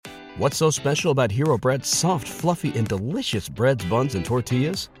What's so special about Hero Bread's soft, fluffy, and delicious breads, buns, and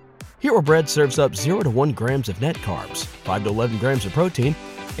tortillas? Hero Bread serves up 0 to 1 grams of net carbs, 5 to 11 grams of protein,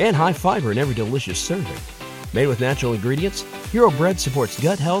 and high fiber in every delicious serving. Made with natural ingredients, Hero Bread supports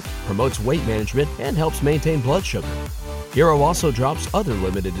gut health, promotes weight management, and helps maintain blood sugar. Hero also drops other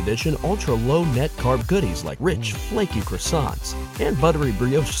limited edition ultra-low net carb goodies like rich, flaky croissants and buttery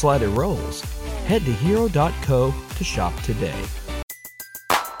brioche slider rolls. Head to hero.co to shop today.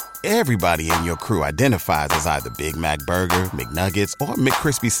 Everybody in your crew identifies as either Big Mac Burger, McNuggets, or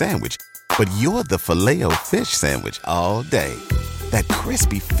McCrispy Sandwich. But you're the Filet-O-Fish Sandwich all day. That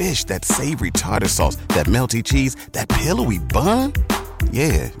crispy fish, that savory tartar sauce, that melty cheese, that pillowy bun.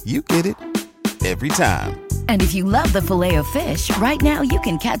 Yeah, you get it. Every time. And if you love the Filet-O-Fish, right now you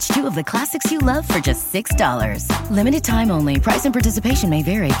can catch 2 of the classics you love for just $6. Limited time only. Price and participation may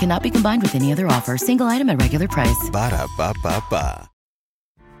vary. Cannot be combined with any other offer. Single item at regular price. Ba-da-ba-ba-ba.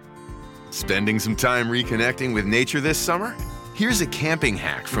 Spending some time reconnecting with nature this summer? Here's a camping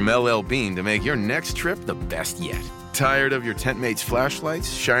hack from LL Bean to make your next trip the best yet. Tired of your tent mate's flashlights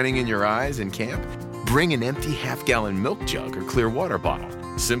shining in your eyes in camp? Bring an empty half-gallon milk jug or clear water bottle.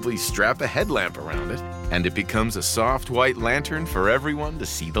 Simply strap a headlamp around it, and it becomes a soft white lantern for everyone to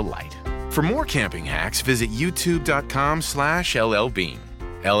see the light. For more camping hacks, visit youtube.com/LLbean.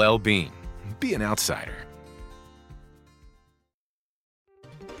 LL Bean. Be an outsider.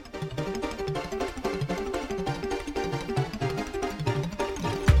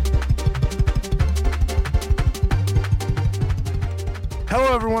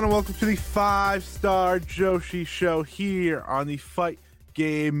 Hello, everyone, and welcome to the 5-Star Joshi Show here on the Fight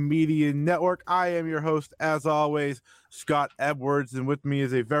Game Media Network. I am your host, as always, Scott Edwards, and with me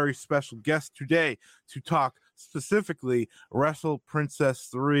is a very special guest today to talk specifically Wrestle Princess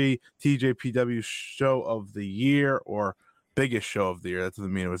 3 TJPW Show of the Year, or biggest show of the year. That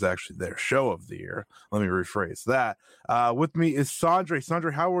doesn't mean it was actually their show of the year. Let me rephrase that. With me is Sandre.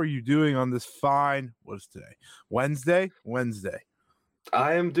 Sandre, how are you doing on this fine, what is today? Wednesday.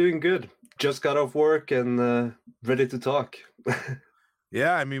 I am doing good. Just got off work and ready to talk.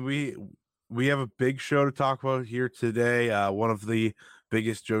 Yeah, I mean, we have a big show to talk about here today. One of the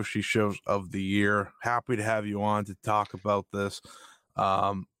biggest Joshi shows of the year. Happy to have you on to talk about this.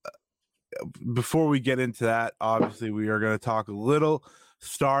 Before we get into that, obviously, we are going to talk a little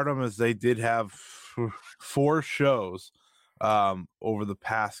Stardom, as they did have 4 shows over the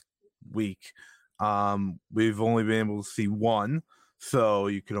past week. We've only been able to see one. So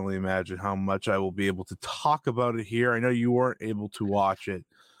you can only imagine how much I will be able to talk about it here. I know you weren't able to watch it.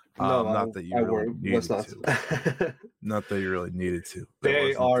 Not that you really needed to. Not that you really needed to.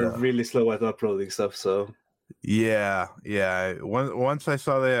 They are really slow at uploading stuff, so. Yeah. Once I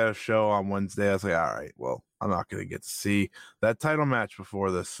saw they had a show on Wednesday, I was like, all right, well, I'm not going to get to see that title match before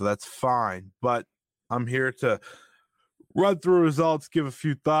this, so that's fine. But I'm here to run through results, give a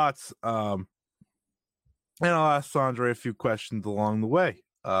few thoughts, and I'll ask Sandre a few questions along the way,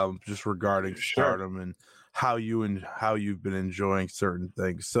 just regarding Stardom and how you've been enjoying certain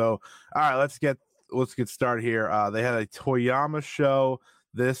things. So, all right, let's get started here. They had a Toyama show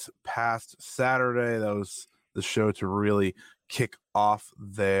this past Saturday. That was the show to really kick off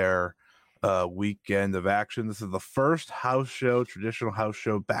their weekend of action. This is the first house show, traditional house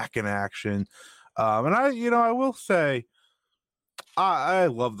show, back in action. And I will say, I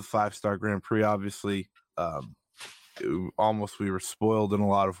love the 5-Star Grand Prix. Obviously, we were spoiled in a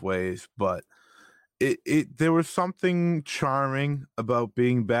lot of ways, but there was something charming about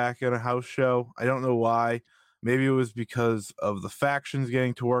being back at a house show. I don't know why. Maybe it was because of the factions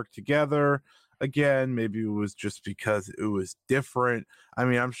getting to work together again. Maybe it was just because it was different. I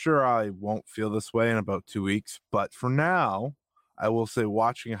mean, I'm sure I won't feel this way in about 2 weeks, but for now, I will say,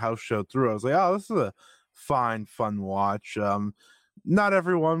 watching a house show through, I was like, oh, this is a fun watch. Not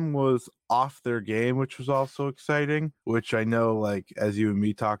everyone was off their game, which was also exciting, which I know, like, as you and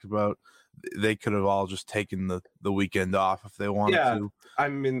me talked about, they could have all just taken the weekend off if they wanted to. I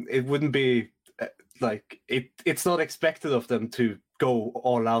mean, it wouldn't be it's not expected of them to go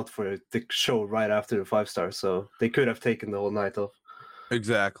all out for the show right after the 5-star, so they could have taken the whole night off.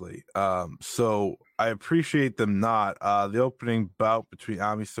 Exactly. So I appreciate them not. The opening bout between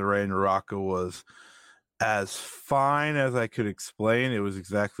Ami Sarai and Naraka was as fine as I could explain. It was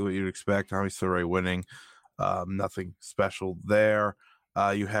exactly what you'd expect. Ami Sarai winning. Nothing special there.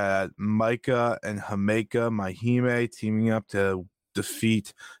 You had Maika and Mahime teaming up to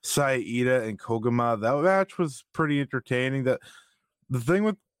defeat Saida and Koguma. That match was pretty entertaining. The thing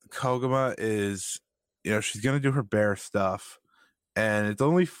with Koguma is, she's going to do her bear stuff, and it's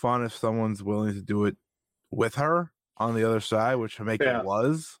only fun if someone's willing to do it with her on the other side, which Hameka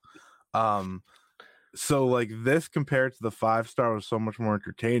was. So like this compared to the 5-star was so much more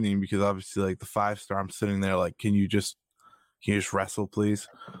entertaining because obviously like the 5-star, I'm sitting there like, can you just wrestle, please?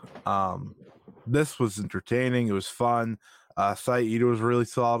 This was entertaining. It was fun. Saito was really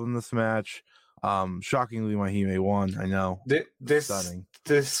solid in this match. Shockingly, Mahime won. I know. Stunning.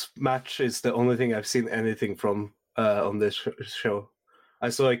 This match is the only thing I've seen anything from on this show. I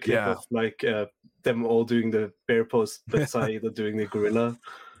saw a clip of like them all doing the bear pose, but Saito doing the gorilla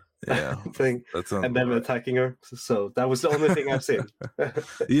thing, and them attacking her. So that was the only thing I've seen.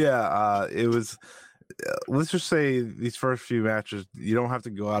 It was. Let's just say these first few matches you don't have to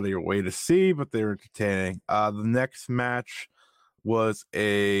go out of your way to see, but they're entertaining. The next match was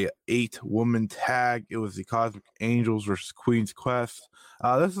a 8-woman tag. It was the Cosmic Angels versus Queen's Quest.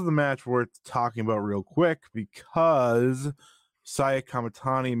 This is the match worth talking about real quick because Saya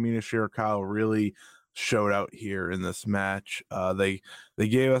Kamitani and Mina Shirakawa really showed out here in this match. They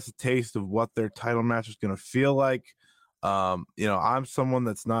gave us a taste of what their title match is going to feel like. I'm someone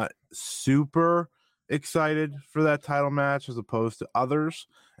that's not super excited for that title match as opposed to others,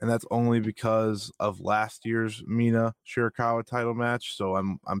 and that's only because of last year's Mina Shirakawa title match, so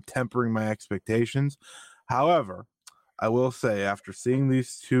I'm tempering my expectations. However, I will say after seeing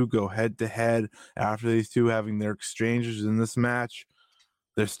these two go head to head, after these two having their exchanges in this match,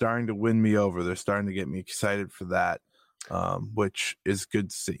 they're starting to win me over. They're starting to get me excited for that, which is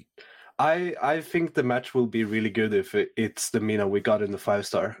good to see. I think the match will be really good if it's the Mina we got in the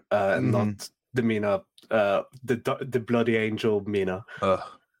 5-star and not the Mina, the Bloody Angel Mina.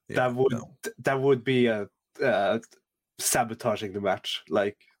 That would be sabotaging the match.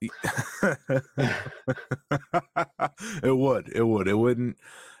 Like it wouldn't.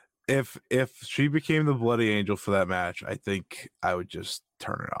 If she became the Bloody Angel for that match, I think I would just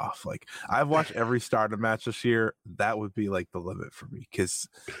turn it off. Like I've watched every Stardom match this year. That would be like the limit for me because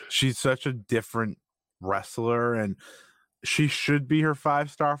she's such a different wrestler and she should be her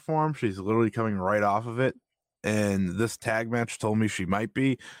 5-star form. She's literally coming right off of it. And this tag match told me she might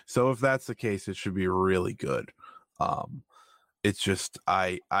be. So if that's the case, it should be really good. It's just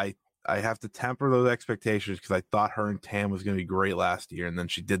I have to temper those expectations because I thought her and Tam was going to be great last year, and then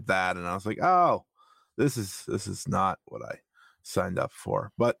she did that, and I was like, oh, this is not what I signed up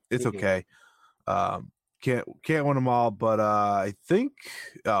for. But it's okay. Can't win them all, but I think.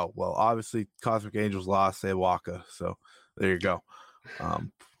 Oh well, obviously Cosmic Angels lost Waka, so there you go.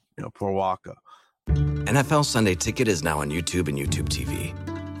 Poor Waka. NFL Sunday Ticket is now on YouTube and YouTube TV,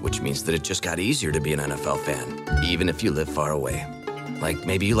 which means that it just got easier to be an NFL fan, even if you live far away. Like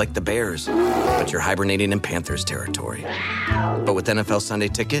maybe you like the Bears, but you're hibernating in Panthers territory. But with NFL Sunday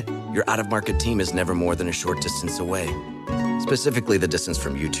Ticket, your out-of-market team is never more than a short distance away. Specifically, the distance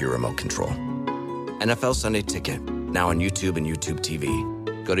from you to your remote control. NFL Sunday Ticket, now on YouTube and YouTube TV.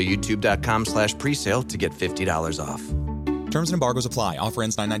 Go to youtube.com/presale to get $50 off. Terms and embargoes apply. Offer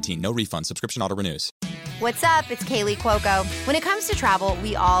ends 9/19. No refund. Subscription auto renews. What's up? It's Kaylee Cuoco. When it comes to travel,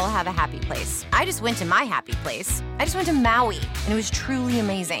 we all have a happy place. I just went to my happy place. I just went to Maui, and it was truly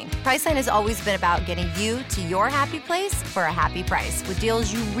amazing. Priceline has always been about getting you to your happy place for a happy price with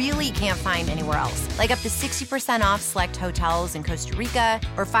deals you really can't find anywhere else. Like up to 60% off select hotels in Costa Rica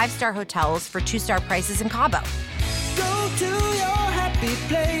or 5-star hotels for 2-star prices in Cabo. Go to your happy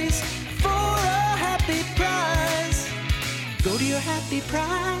place for a happy price. Go to your happy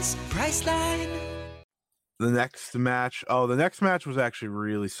price, Priceline. The next match was actually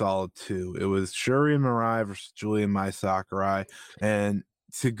really solid too. It was Shuri and Mirai versus Julia and Mai Sakurai. And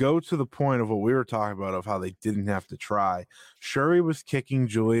to go to the point of what we were talking about of how they didn't have to try, Shuri was kicking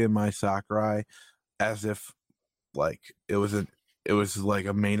Julia and Mai Sakurai as if like it was like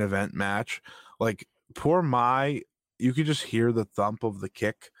a main event match. Like poor Mai, you could just hear the thump of the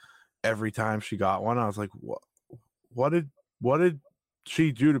kick every time she got one. I was like, what did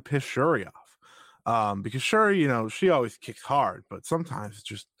she do to piss Shuri off? Because Shuri, she always kicks hard, but sometimes it's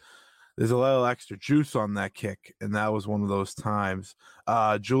just there's a little extra juice on that kick, and that was one of those times.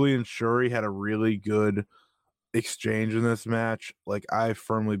 Julia and Shuri had a really good exchange in this match. Like I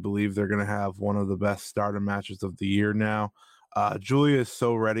firmly believe they're gonna have one of the best Stardom matches of the year now. Julia is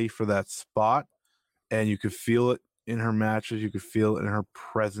so ready for that spot, and you could feel it in her matches. You could feel it in her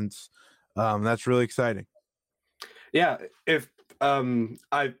presence. That's really exciting. Yeah, if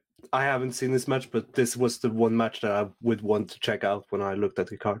I haven't seen this match, but this was the one match that I would want to check out when I looked at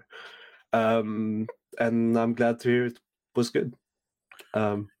the card. And I'm glad to hear it was good.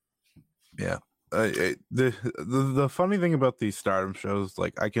 Yeah. The funny thing about these Stardom shows,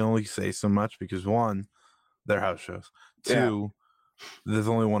 like I can only say so much because 1, they're house shows. 2, there's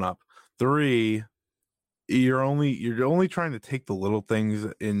only one up. 3, you're only trying to take the little things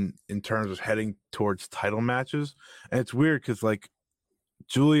in terms of heading towards title matches, and it's weird because like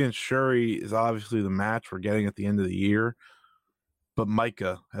Julia and Shuri is obviously the match we're getting at the end of the year, but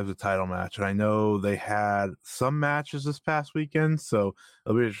Micah has a title match, and I know they had some matches this past weekend, so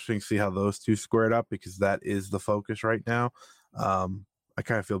it'll be interesting to see how those two squared up because that is the focus right now. I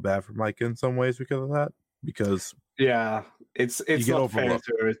kind of feel bad for Micah in some ways because of that, because it's not fair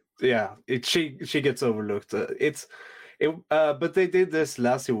to her. Yeah, she gets overlooked. But they did this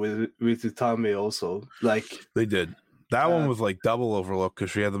last year with Utami also. Like they did. That one was like double overlooked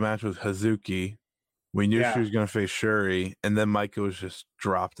because she had the match with Hazuki. We knew she was going to face Shuri, and then Micah was just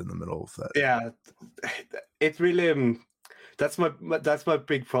dropped in the middle of that. Yeah, it really. That's my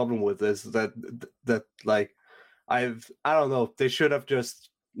big problem with this. That like, I don't know. They should have just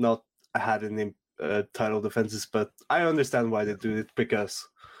not had any title defenses, but I understand why they do it because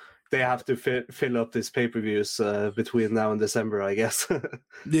they have to fill up these pay-per-views between now and December, I guess.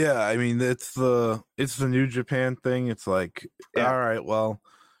 Yeah, I mean it's the New Japan thing. It's like, all right, well,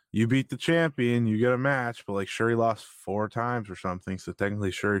 you beat the champion, you get a match, but like Shuri lost 4 times or something, so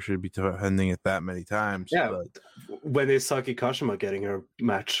technically Shuri should be defending it that many times. Yeah, but when is Saki Kashima getting her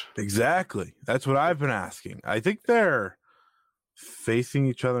match? Exactly. That's what I've been asking. I think they're facing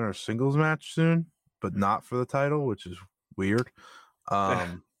each other in a singles match soon, but not for the title, which is weird.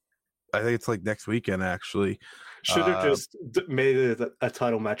 I think it's like next weekend, actually. Should have just made it a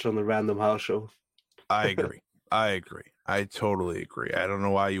title match on the Random House show. I agree. I totally agree. I don't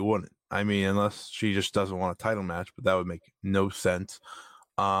know why you wouldn't. I mean, unless she just doesn't want a title match, but that would make no sense.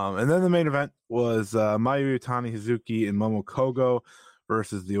 And then the main event was Mayu Iwatani, Hazuki, and Momo Kogo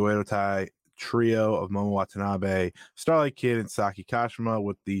versus the Oedo Tai trio of Momo Watanabe, Starlight Kid, and Saki Kashima,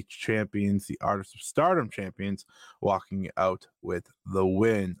 with the champions, the Artists of Stardom champions, walking out with the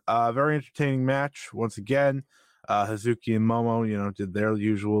win. Very entertaining match. Once again, Hazuki and Momo, did their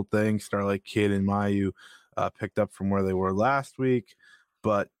usual thing. Starlight Kid and Mayu picked up from where they were last week.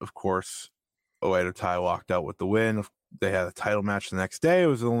 But, of course, Oedo Tai walked out with the win. They had a title match the next day. It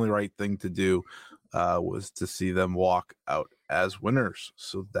was the only right thing to do, was to see them walk out as winners.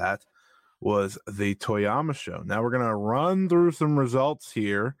 So that was the Toyama show. Now we're going to run through some results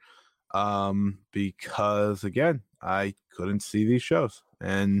here because, again, I couldn't see these shows,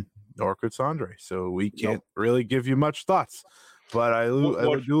 and nor could Sandre. So we can't really give you much thoughts. But I do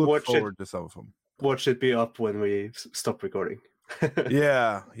look forward to some of them. What should be up when we stop recording?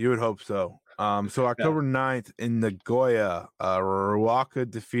 Yeah, you would hope so. So October 9th in Nagoya, Ruaka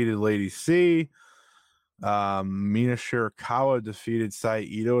defeated Lady C. Mina Shirakawa defeated Sai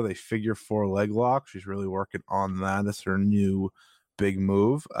Ito. They figure 4 leg lock. She's really working on that. That's her new big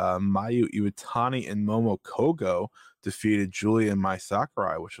move. Mayu Iwatani and Momo Kogo defeated Julia and Mai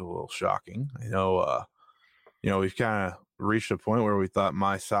Sakurai, which is a little shocking. I know, we've kind of reached a point where we thought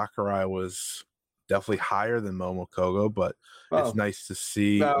Mai Sakurai was definitely higher than Momo Kogo, but it's nice to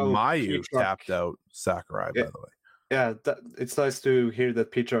see Mayu tapped out Sakurai, by the way. Yeah, it's nice to hear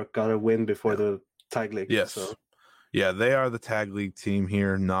that Peacock got a win before the tag league. Yes. So. Yeah, they are the tag league team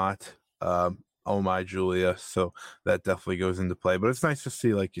here, not Oh My Julia. So that definitely goes into play. But it's nice to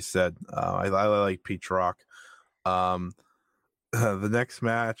see, like you said. I like Peacock. The next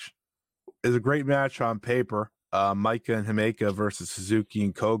match is a great match on paper. Micah and Himeka versus Suzuki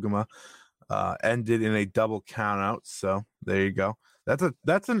and Koguma. Ended in a double countout. So there you go.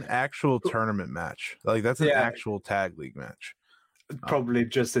 That's an actual tournament match. Like that's an actual tag league match. Probably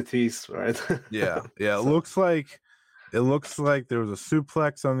just a tease, right? Yeah. It looks like there was a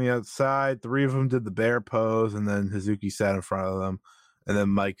suplex on the outside. 3 of them did the bear pose, and then Hazuki sat in front of them, and then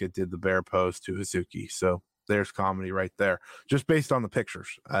Micah did the bear pose to Hazuki. So there's comedy right there, just based on the pictures.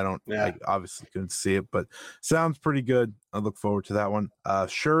 I obviously couldn't see it, but sounds pretty good. I look forward to that one.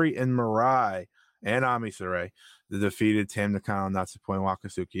 Shuri and Mirai and Ami Sarai defeated Tam Nakano, Natsupoi, and Waka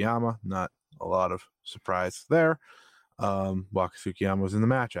Tsukiyama. Not a lot of surprise there. Waka Tsukiyama was in the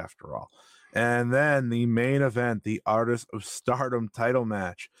match after all. And then the main event, the Artists of Stardom title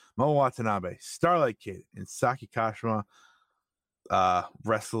match. Momo Watanabe, Starlight Kid, and Saki Kashima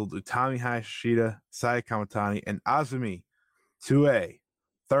wrestled Utami Hayashida, Saya Kamatani, and Azumi to a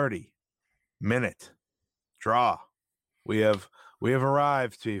 30-minute draw. We have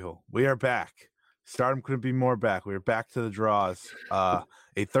arrived, people. We are back. Stardom couldn't be more back. We are back to the draws. A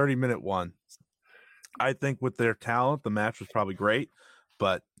 30-minute one. I think with their talent, the match was probably great,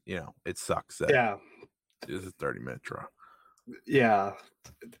 but it sucks that it is a 30-minute draw. Yeah.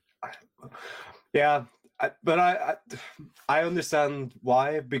 But I understand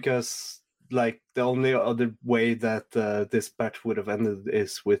why, because like the only other way that this match would have ended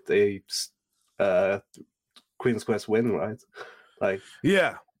is with a Queen's Quest win, right? Like,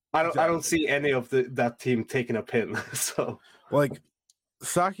 yeah, I don't see any of that team taking a pin. So like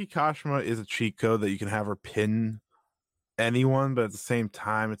Saki Kashima is a cheat code that you can have her pin anyone, but at the same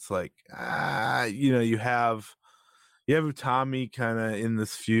time, it's like you have Utami kind of in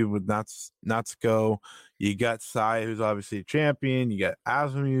this feud with Natsuko. You got Sai, who's obviously a champion. You got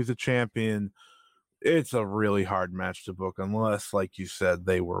Azumi, who's a champion. It's a really hard match to book unless, like you said,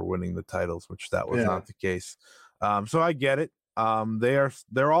 they were winning the titles, which that was not the case. So I get it.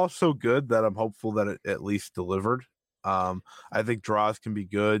 They're all so good that I'm hopeful that it at least delivered. I think draws can be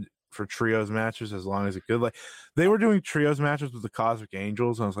good for trios matches as long as it could. Like they were doing trios matches with the Cosmic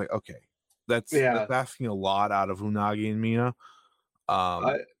Angels, and I was like, okay, that's asking a lot out of Unagi and Mina.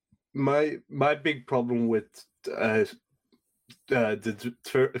 My big problem with the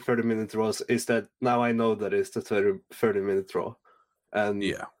 30-minute draws is that now I know that it's the 30-minute draw, and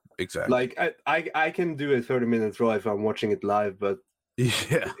yeah, exactly. Like I can do a 30-minute draw if I'm watching it live, but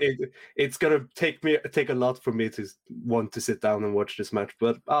it's gonna take a lot for me to want to sit down and watch this match.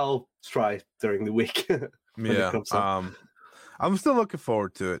 But I'll try during the week. I'm still looking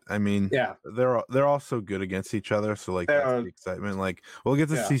forward to it. I mean, they're all so good against each other, so like that's the excitement. Like we'll get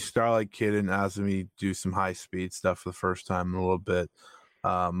to see Starlight Kid and Azumi do some high speed stuff for the first time in a little bit.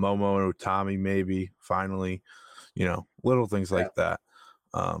 Momo and Utami maybe finally, little things like that.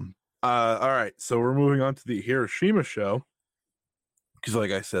 All right, so we're moving on to the Hiroshima show because,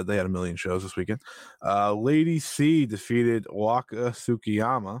 like I said, they had a million shows this weekend. Lady C defeated Waka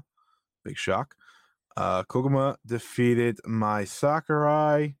Tsukiyama. Big shock. Koguma defeated Mai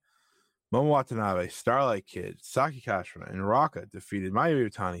Sakurai. Momo Watanabe, Starlight Kid, Saki Kashima, and Raka defeated Mayu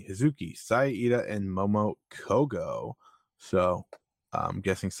Iwatani, Hazuki, Saida, and Momo Kogo. So I'm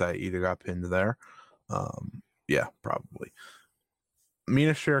guessing Saida got pinned there. Yeah, probably.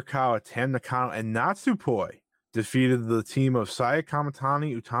 Mina Shirakawa, Tam Nakano, and Natsupoi defeated the team of Saya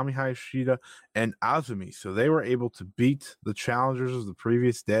Kamatani, Utami Hayashida, and Azumi. So they were able to beat the challengers of the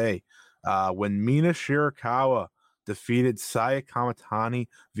previous day. When Mina Shirakawa defeated Saya Kamatani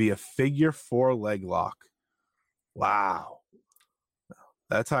via figure 4 leg lock. Wow.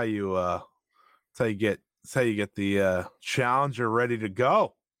 That's how you get the challenger ready to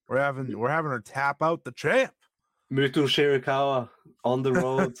go. We're having her tap out the champ. Muto Shirakawa on the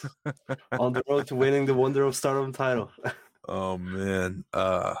road to winning the Wonder of Stardom title. Oh man,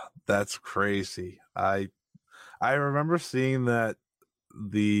 that's crazy. I remember seeing that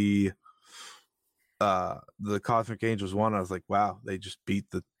the Cosmic Angels won. I was like, wow, they just beat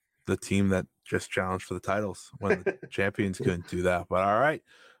the team that just challenged for the titles when the champions couldn't do that. But all right,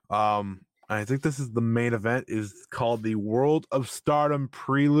 I think this is the main event. Is called the World of Stardom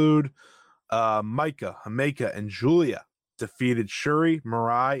Prelude. Maika, Hameka, and Julia defeated Shuri,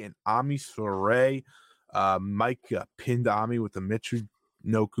 Mirai, and Ami Sourei. Maika pinned Ami with the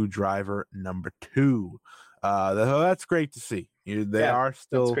Michinoku driver number 2. That's great to see. They are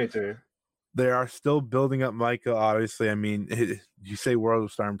still building up Maika. Obviously, I mean, you say World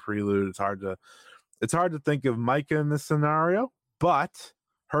of Stardom Prelude. It's hard to think of Maika in this scenario, but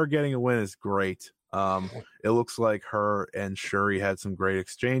her getting a win is great. It looks like her and Shuri had some great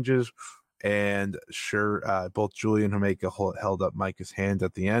exchanges. And both Julia and Hameka held up Maika's hand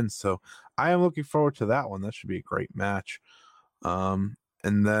at the end. So I am looking forward to that one. That should be a great match. And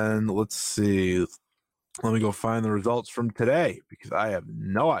then let's see. Let me go find the results from today because I have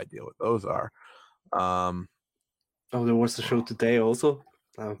no idea what those are. There was the show today also?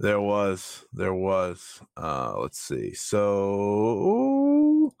 Oh. There was. Let's see.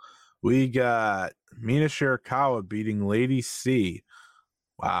 So we got Mina Shirakawa beating Lady C.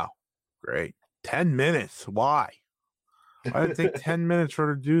 Wow. Great. 10 minutes. Why did it take 10 minutes for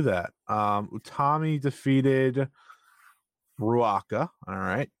her to do that? Utami defeated Ruaka. All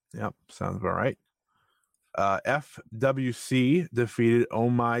right. Yep. Sounds about right. FWC defeated Oh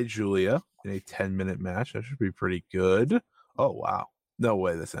My Julia in a 10-minute match. That should be pretty good. Oh, wow. No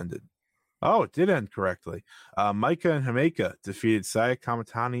way this ended. Oh, it did end correctly. Maika and Hameka defeated Saya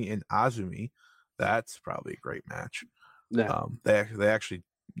Kamatani and Azumi. That's probably a great match. Yeah. They actually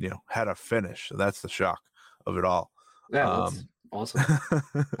had a finish. So that's the shock of it all. Yeah, that's awesome.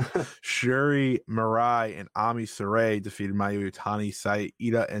 Shuri, Mirai, and Ami Sourei defeated Mayu Iwatani,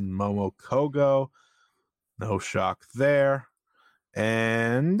 Saida, and Momo Kogo. No shock there.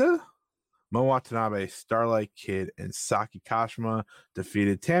 And Momo Watanabe, Starlight Kid, and Saki Kashima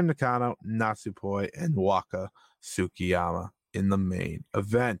defeated Tam Nakano, Natsupoi, and Waka Tsukiyama in the main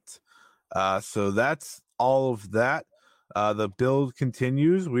event. So that's all of that. The build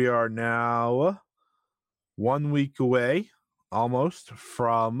continues. We are now 1 week away almost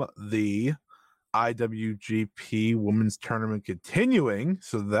from the IWGP Women's Tournament continuing.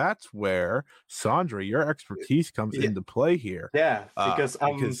 So that's where, Sandra, your expertise comes into play here. Yeah, because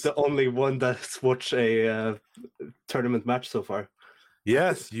I'm the only one that's watched a tournament match so far.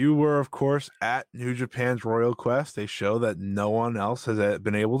 Yes, you were, of course, at New Japan's Royal Quest, a show that no one else has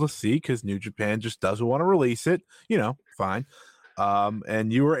been able to see because New Japan just doesn't want to release it. Fine.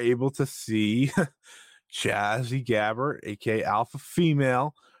 And you were able to see Jazzy Gabber, aka Alpha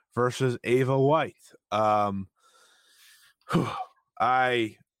Female, versus Ava White. I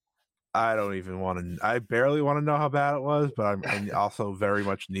don't even want to. I barely want to know how bad it was, but I also very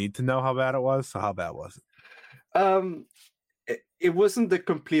much need to know how bad it was. So how bad was it? It wasn't the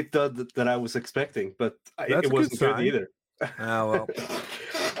complete dud that I was expecting, but it wasn't good either. Well,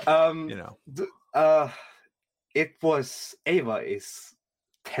 it was. Ava is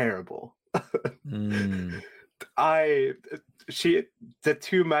terrible. The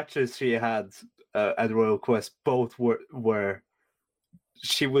two matches she had at Royal Quest, both were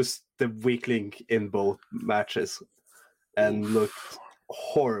she was the weak link in both matches and looked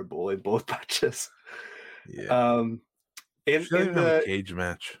horrible in both matches. Yeah. In the cage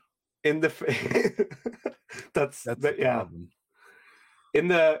match. In the that's the problem. In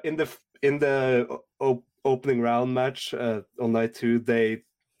the opening round match on night 2,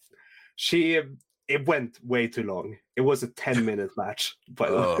 it went way too long. It was a 10-minute match, by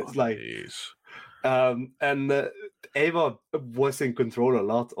the way. It's like, and Ava was in control a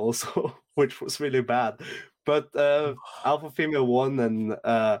lot also, which was really bad. But Alpha Female won, and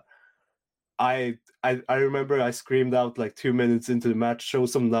I remember I screamed out like 2 minutes into the match, show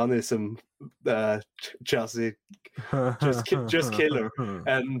some nanism, Jazzy, just kill her.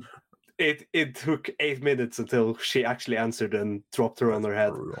 And it took 8 minutes until she actually answered and dropped her on her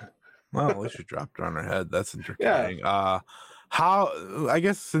head. Well, at least she dropped her on her head. That's entertaining. Yeah. I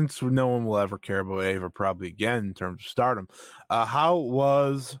guess since no one will ever care about Ava probably again in terms of Stardom, how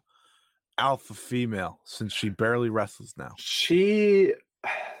was Alpha Female since she barely wrestles now? She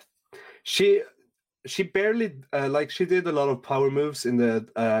barely she did a lot of power moves in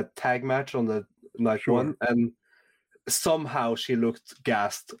the tag match on the night 1, and somehow she looked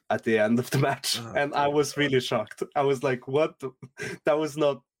gassed at the end of the match, and I was really shocked. I was like, "What? That was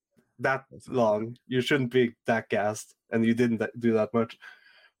not that long. You shouldn't be that gassed, and you didn't do that much."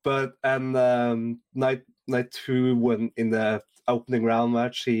 But night 2, when in the opening round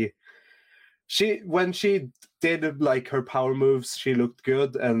match, she when she did like her power moves, she looked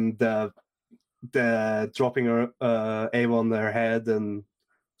good, and the dropping her Ava on their head and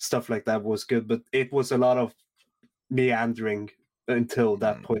stuff like that was good. But it was a lot of meandering until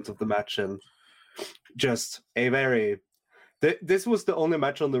that point of the match, and just a very. This was the only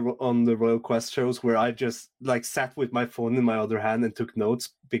match on the Royal Quest shows where I just like sat with my phone in my other hand and took notes,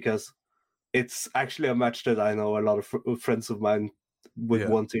 because it's actually a match that I know a lot of friends of mine would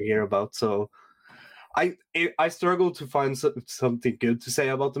want to hear about. So I struggled to find something good to say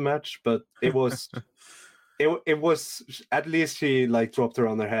about the match, but it was it was at least she like dropped her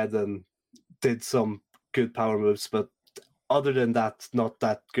on her head and did some good power moves, but other than that, not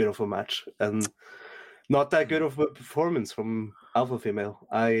that good of a match, and not that good of a performance from Alpha Female.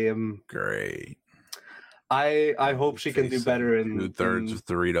 I am great. I hope she can do better in 2/3 of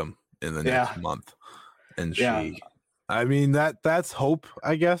Freedom in the next month, and I mean that's hope,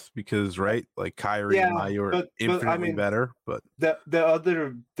 I guess, because right, like Kyrie and Mayu are infinitely better, but the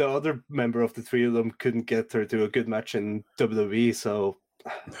other member of the three of them couldn't get her to a good match in WWE, so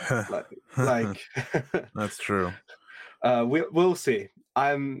like that's true. We'll see.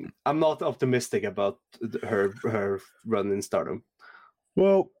 I'm not optimistic about her run in Stardom.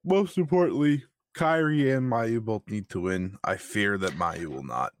 Well, most importantly, Kyrie and Mayu both need to win. I fear that Mayu will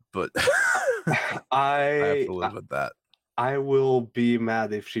not, but I have to live with that. I will be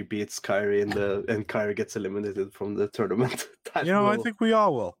mad if she beats Kyrie and Kyrie gets eliminated from the tournament. I think we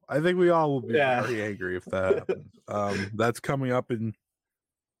all will. I think we all will be very angry if that happens. That's coming up in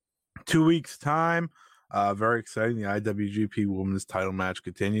 2 weeks' time. Very exciting. The IWGP Women's Title match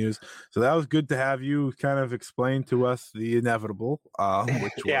continues. So that was good to have you kind of explain to us the inevitable,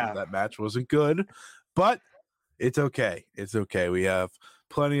 which was that match wasn't good, but it's okay. It's okay. We have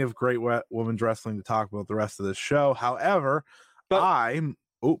plenty of great women's wrestling to talk about the rest of this show. However, go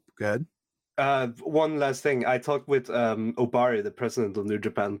ahead. One last thing. I talked with Obari, the president of New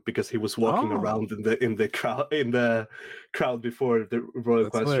Japan, because he was walking around in the crowd before the Royal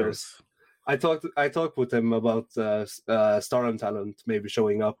Quest shows. I talked with him about Stardom talent maybe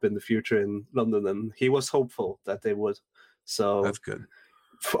showing up in the future in London, and he was hopeful that they would. So that's good.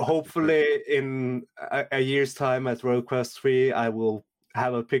 Hopefully, in a year's time at Royal Quest 3, I will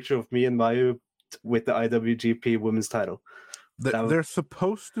have a picture of me and Mayu with the IWGP Women's Title. They're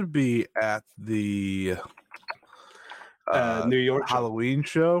supposed to be at the New York Halloween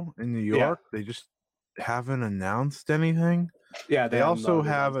show in New York. Yeah. They just haven't announced anything. Yeah, they also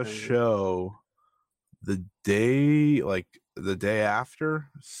have a show the day after,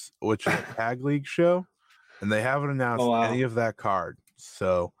 which is a tag league show, and they haven't announced any of that card.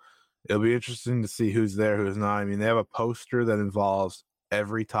 So it'll be interesting to see who's there, who's not. I mean, they have a poster that involves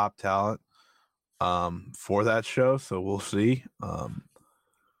every top talent for that show, so we'll see.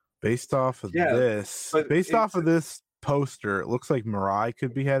 Based off of this poster, it looks like Mirai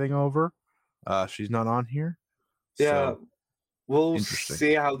could be heading over. She's not on here. Yeah, so, we'll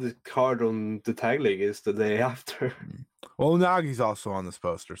see how the card on the tag league is the day after. Well, Nagi's also on this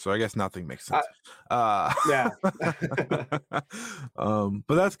poster, so I guess nothing makes sense. Yeah. But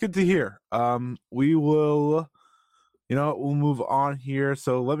that's good to hear. We will, we'll move on here.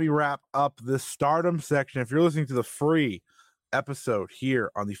 So let me wrap up this Stardom section. If you're listening to the free episode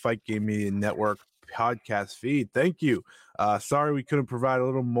here on the Fight Game Media Network podcast feed, thank you. Sorry we couldn't provide a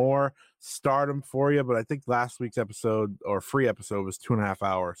little more Stardom for you, but I think last week's episode or free episode was 2.5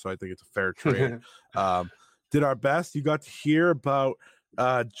 hours, so I think it's a fair trade. Did our best. You got to hear about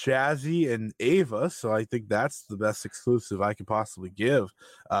Jazzy and Ava, so I think that's the best exclusive I could possibly give.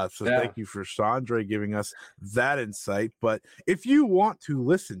 Thank you for Sandre giving us that insight. But if you want to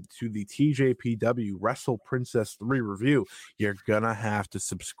listen to the TJPW Wrestle Princess 3 review, you're gonna have to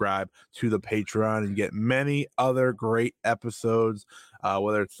subscribe to the Patreon and get many other great episodes,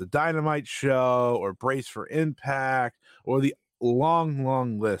 whether it's the Dynamite show or Brace for Impact or the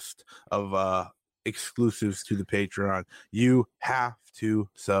long list of exclusives to the Patreon. You have to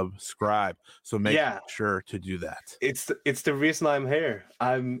subscribe, so make sure to do that. It's the reason I'm here.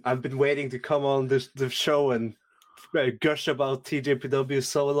 I've been waiting to come on the show and gush about TJPW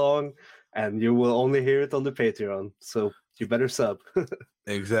so long, and you will only hear it on the Patreon, so you better sub.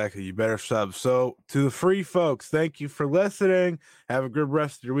 Exactly, you better sub. So to the free folks, thank you for listening. Have a good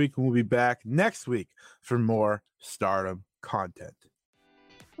rest of your week, and we'll be back next week for more Stardom content.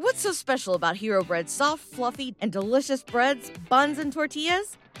 What's so special about Hero Bread's soft, fluffy, and delicious breads, buns, and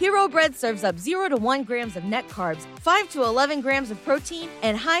tortillas? Hero Bread serves up 0 to 1 grams of net carbs, 5 to 11 grams of protein,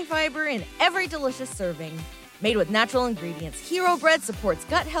 and high fiber in every delicious serving. Made with natural ingredients, Hero Bread supports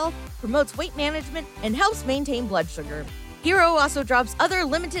gut health, promotes weight management, and helps maintain blood sugar. Hero also drops other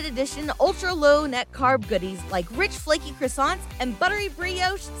limited edition ultra-low net carb goodies like rich flaky croissants and buttery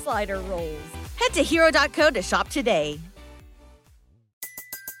brioche slider rolls. Head to hero.co to shop today.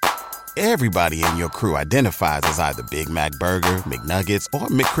 Everybody in your crew identifies as either Big Mac Burger, McNuggets, or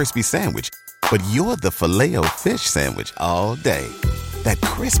McCrispy Sandwich. But you're the Filet-O-Fish Sandwich all day. That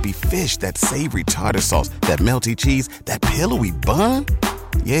crispy fish, that savory tartar sauce, that melty cheese, that pillowy bun.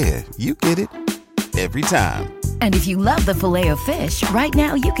 Yeah, you get it. Every time. And if you love the Filet-O-Fish, right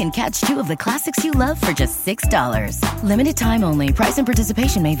now you can catch 2 of the classics you love for just $6. Limited time only. Price and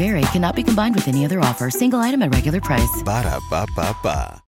participation may vary. Cannot be combined with any other offer. Single item at regular price. Ba-da-ba-ba-ba.